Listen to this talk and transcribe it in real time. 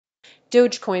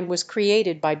Dogecoin was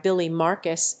created by Billy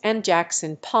Marcus and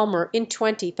Jackson Palmer in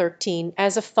 2013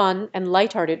 as a fun and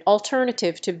lighthearted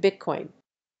alternative to Bitcoin.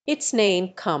 Its name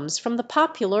comes from the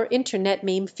popular internet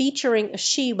meme featuring a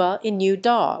Shiba Inu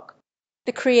dog.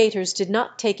 The creators did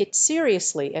not take it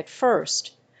seriously at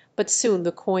first, but soon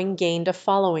the coin gained a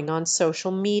following on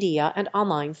social media and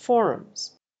online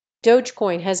forums.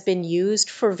 Dogecoin has been used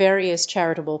for various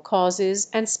charitable causes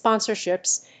and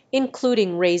sponsorships,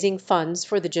 including raising funds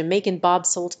for the Jamaican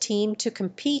bobsled team to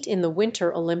compete in the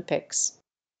Winter Olympics.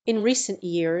 In recent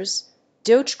years,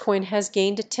 Dogecoin has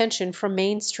gained attention from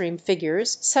mainstream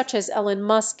figures such as Elon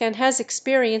Musk and has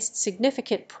experienced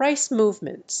significant price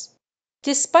movements.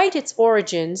 Despite its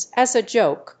origins as a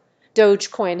joke,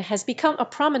 Dogecoin has become a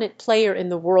prominent player in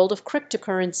the world of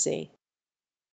cryptocurrency.